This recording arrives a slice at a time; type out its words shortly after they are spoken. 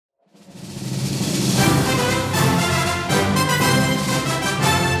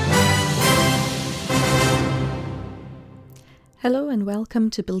Hello and welcome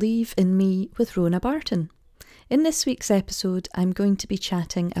to Believe in Me with Rona Barton. In this week's episode, I'm going to be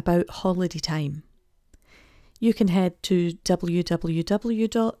chatting about holiday time. You can head to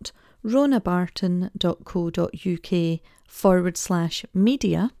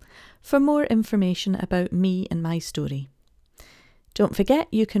www.ronabarton.co.uk/media for more information about me and my story. Don't forget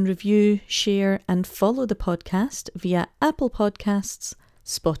you can review, share and follow the podcast via Apple Podcasts,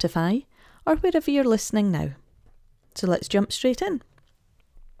 Spotify or wherever you're listening now. So let's jump straight in.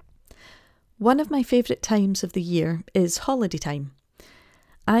 One of my favourite times of the year is holiday time.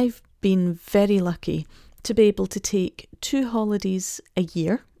 I've been very lucky to be able to take 2 holidays a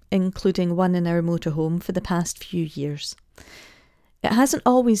year, including one in our motorhome for the past few years. It hasn't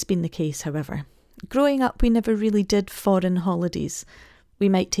always been the case, however. Growing up, we never really did foreign holidays. We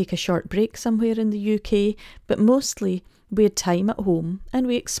might take a short break somewhere in the UK, but mostly we had time at home and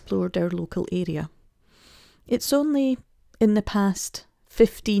we explored our local area. It's only in the past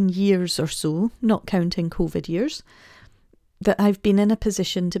 15 years or so, not counting COVID years, that I've been in a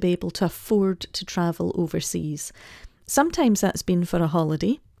position to be able to afford to travel overseas. Sometimes that's been for a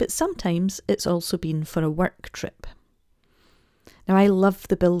holiday, but sometimes it's also been for a work trip. Now, I love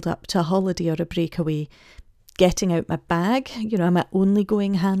the build-up to a holiday or a breakaway. Getting out my bag, am I only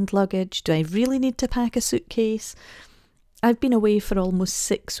going hand luggage? Do I really need to pack a suitcase? I've been away for almost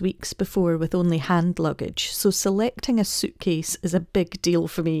 6 weeks before with only hand luggage, so selecting a suitcase is a big deal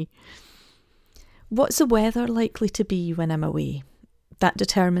for me. What's the weather likely to be when I'm away? That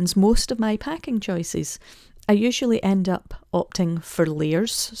determines most of my packing choices. I usually end up opting for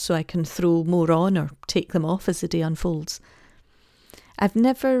layers so I can throw more on or take them off as the day unfolds. I've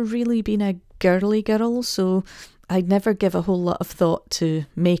never really been a girly girl, so I'd never give a whole lot of thought to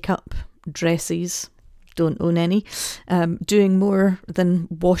makeup, dresses. Don't own any, doing more than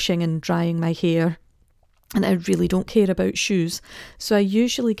washing and drying my hair, and I really don't care about shoes, so I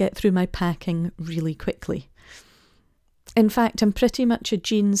usually get through my packing really quickly. In fact, I'm pretty much a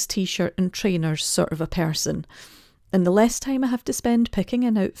jeans, t-shirt and trainers sort of a person, and the less time I have to spend picking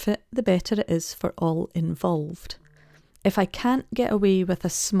an outfit, the better it is for all involved. If I can't get away with a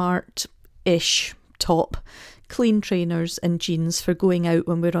smart-ish top, clean trainers and jeans for going out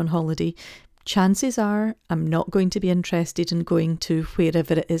when we're on holiday, chances are I'm not going to be interested in going to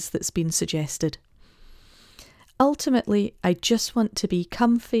wherever it is that's been suggested. Ultimately, I just want to be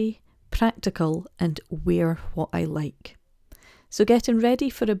comfy, practical and wear what I like. So getting ready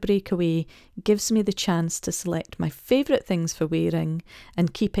for a breakaway gives me the chance to select my favourite things for wearing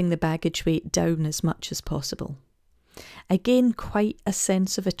and keeping the baggage weight down as much as possible. I gain quite a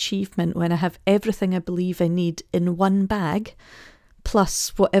sense of achievement when I have everything I believe I need in one bag,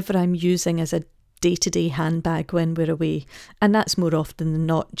 plus whatever I'm using as a day-to-day handbag when we're away, and that's more often than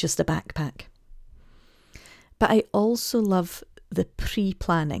not just a backpack. But I also love the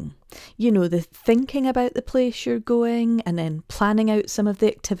pre-planning. The thinking about the place you're going and then planning out some of the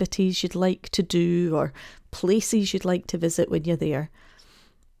activities you'd like to do or places you'd like to visit when you're there.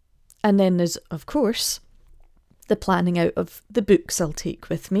 And then there's, of course, the planning out of the books I'll take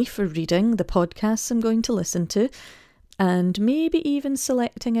with me for reading, the podcasts I'm going to listen to, and maybe even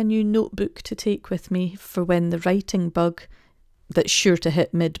selecting a new notebook to take with me for when the writing bug that's sure to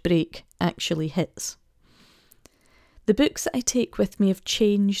hit mid-break actually hits. The books that I take with me have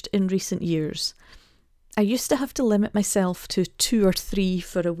changed in recent years. I used to have to limit myself to 2 or 3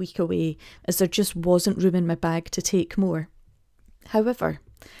 for a week away, as there just wasn't room in my bag to take more. However,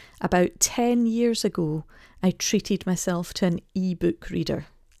 about 10 years ago, I treated myself to an e-book reader,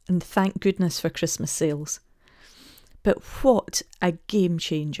 and thank goodness for Christmas sales. But what a game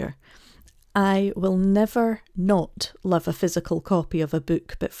changer. I will never not love a physical copy of a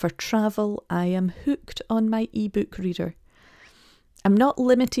book, but for travel, I am hooked on my ebook reader. I'm not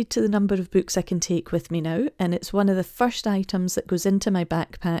limited to the number of books I can take with me now, and it's one of the first items that goes into my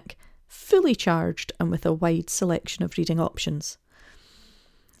backpack, fully charged and with a wide selection of reading options.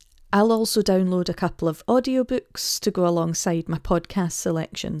 I'll also download a couple of audiobooks to go alongside my podcast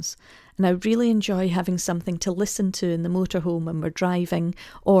selections, and I really enjoy having something to listen to in the motorhome when we're driving,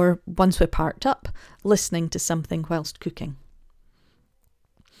 or once we're parked up, listening to something whilst cooking.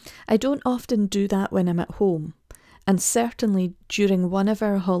 I don't often do that when I'm at home, and certainly during one of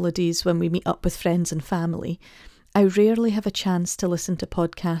our holidays when we meet up with friends and family, I rarely have a chance to listen to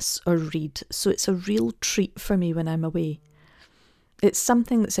podcasts or read, so it's a real treat for me when I'm away. It's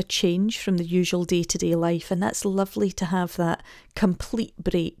something that's a change from the usual day-to-day life, and that's lovely to have that complete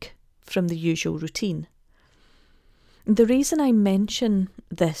break from the usual routine. The reason I mention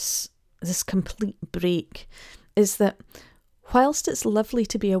this complete break is that whilst it's lovely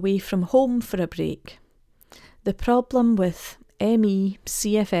to be away from home for a break, the problem with ME,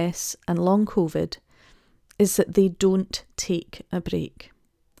 CFS and long COVID is that they don't take a break.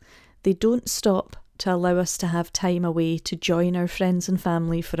 They don't stop to allow us to have time away to join our friends and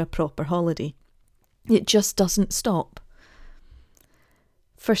family for a proper holiday. It just doesn't stop.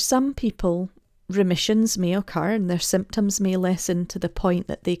 For some people, remissions may occur and their symptoms may lessen to the point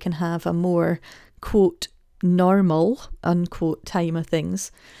that they can have a more, quote, normal, unquote, time of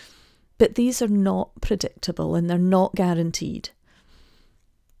things. But these are not predictable and they're not guaranteed.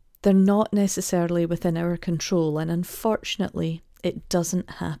 They're not necessarily within our control, and unfortunately, it doesn't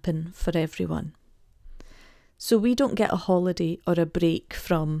happen for everyone. So we don't get a holiday or a break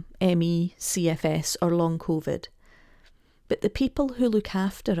from ME, CFS or long COVID. But the people who look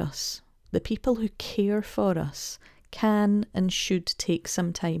after us, the people who care for us, can and should take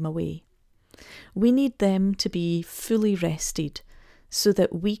some time away. We need them to be fully rested so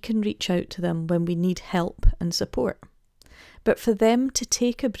that we can reach out to them when we need help and support. But for them to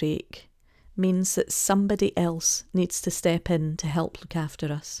take a break means that somebody else needs to step in to help look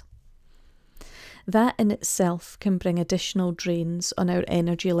after us. That in itself can bring additional drains on our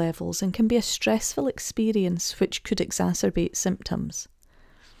energy levels and can be a stressful experience which could exacerbate symptoms.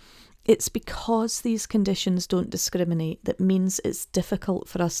 It's because these conditions don't discriminate that means it's difficult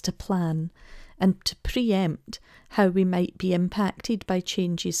for us to plan and to preempt how we might be impacted by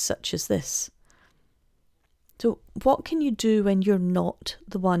changes such as this. So what can you do when you're not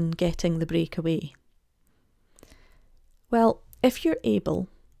the one getting the breakaway? Well, if you're able,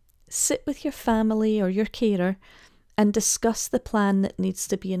 sit with your family or your carer and discuss the plan that needs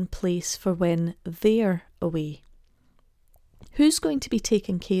to be in place for when they're away. Who's going to be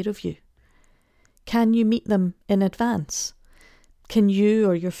taking care of you? Can you meet them in advance? Can you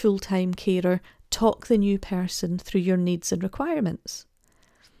or your full-time carer talk the new person through your needs and requirements?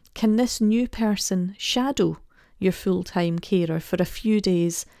 Can this new person shadow your full-time carer for a few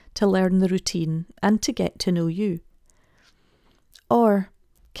days to learn the routine and to get to know you? Or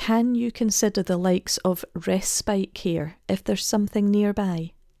can you consider the likes of respite care if there's something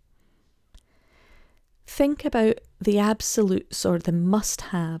nearby? Think about the absolutes or the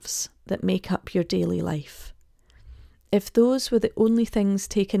must-haves that make up your daily life. If those were the only things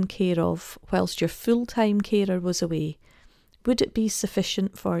taken care of whilst your full-time carer was away, would it be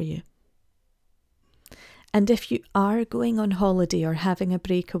sufficient for you? And if you are going on holiday or having a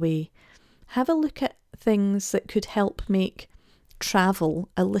breakaway, have a look at things that could help make travel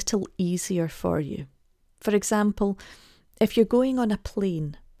a little easier for you. For example, if you're going on a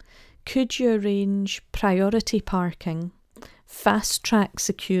plane, could you arrange priority parking, fast-track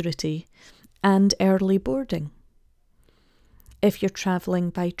security, and early boarding? If you're travelling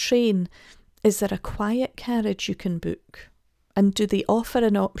by train, is there a quiet carriage you can book? And do they offer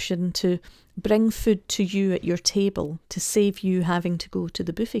an option to bring food to you at your table to save you having to go to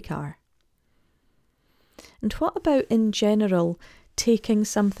the buffet car? And what about in general taking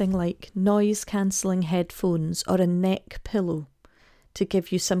something like noise-cancelling headphones or a neck pillow to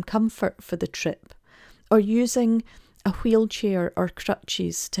give you some comfort for the trip, or using a wheelchair or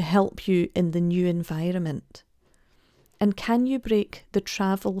crutches to help you in the new environment? And can you break the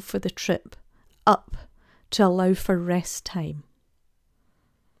travel for the trip up to allow for rest time?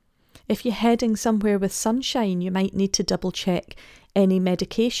 If you're heading somewhere with sunshine, you might need to double check any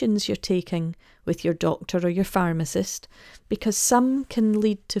medications you're taking with your doctor or your pharmacist, because some can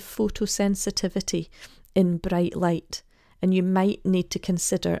lead to photosensitivity in bright light, and you might need to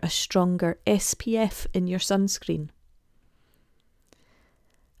consider a stronger SPF in your sunscreen.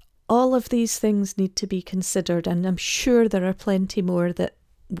 All of these things need to be considered, and I'm sure there are plenty more that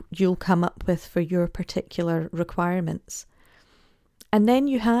you'll come up with for your particular requirements. And then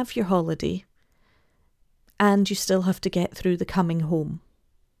you have your holiday, and you still have to get through the coming home.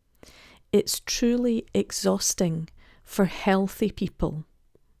 It's truly exhausting for healthy people,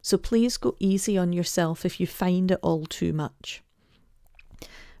 so please go easy on yourself if you find it all too much.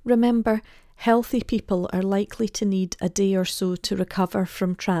 Remember, healthy people are likely to need a day or so to recover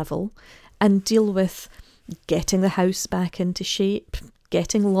from travel and deal with getting the house back into shape,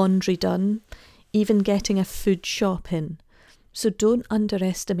 getting laundry done, even getting a food shop in. So don't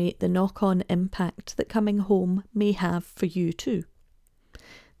underestimate the knock-on impact that coming home may have for you too.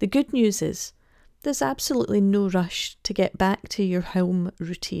 The good news is there's absolutely no rush to get back to your home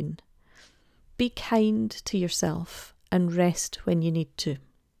routine. Be kind to yourself and rest when you need to.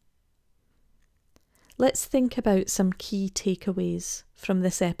 Let's think about some key takeaways from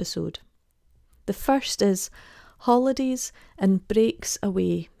this episode. The first is holidays and breaks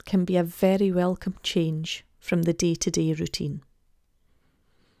away can be a very welcome change from the day-to-day routine.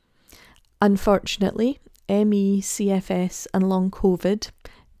 Unfortunately, ME, CFS and long COVID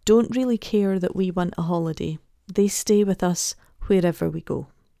don't really care that we want a holiday. They stay with us wherever we go.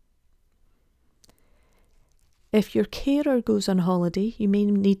 If your carer goes on holiday, you may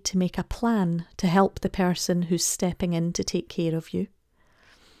need to make a plan to help the person who's stepping in to take care of you.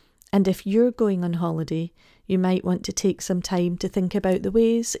 And if you're going on holiday, you might want to take some time to think about the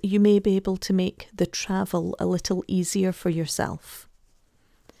ways you may be able to make the travel a little easier for yourself.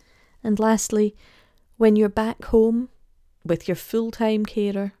 And lastly, when you're back home with your full-time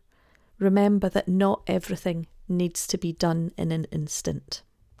carer, remember that not everything needs to be done in an instant.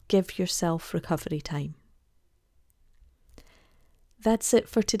 Give yourself recovery time. That's it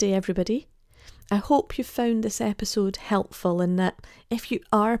for today, everybody. I hope you found this episode helpful and that if you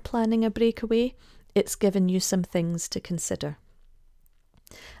are planning a breakaway, it's given you some things to consider.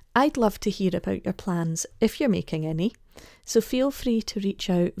 I'd love to hear about your plans if you're making any, so feel free to reach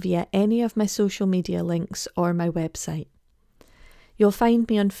out via any of my social media links or my website. You'll find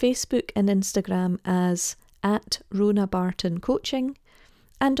me on Facebook and Instagram as @RonaBartonCoaching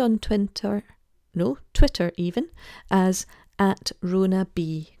and on Twitter even, as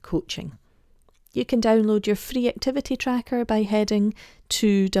 @RonaBCoaching. You can download your free activity tracker by heading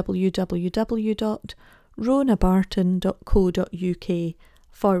to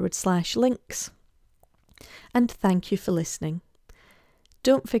www.ronabarton.co.uk/links. And thank you for listening.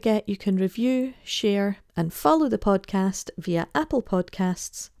 Don't forget you can review, share and follow the podcast via Apple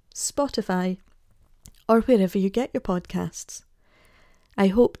Podcasts, Spotify or wherever you get your podcasts. I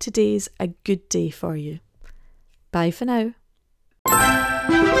hope today's a good day for you. Bye for now.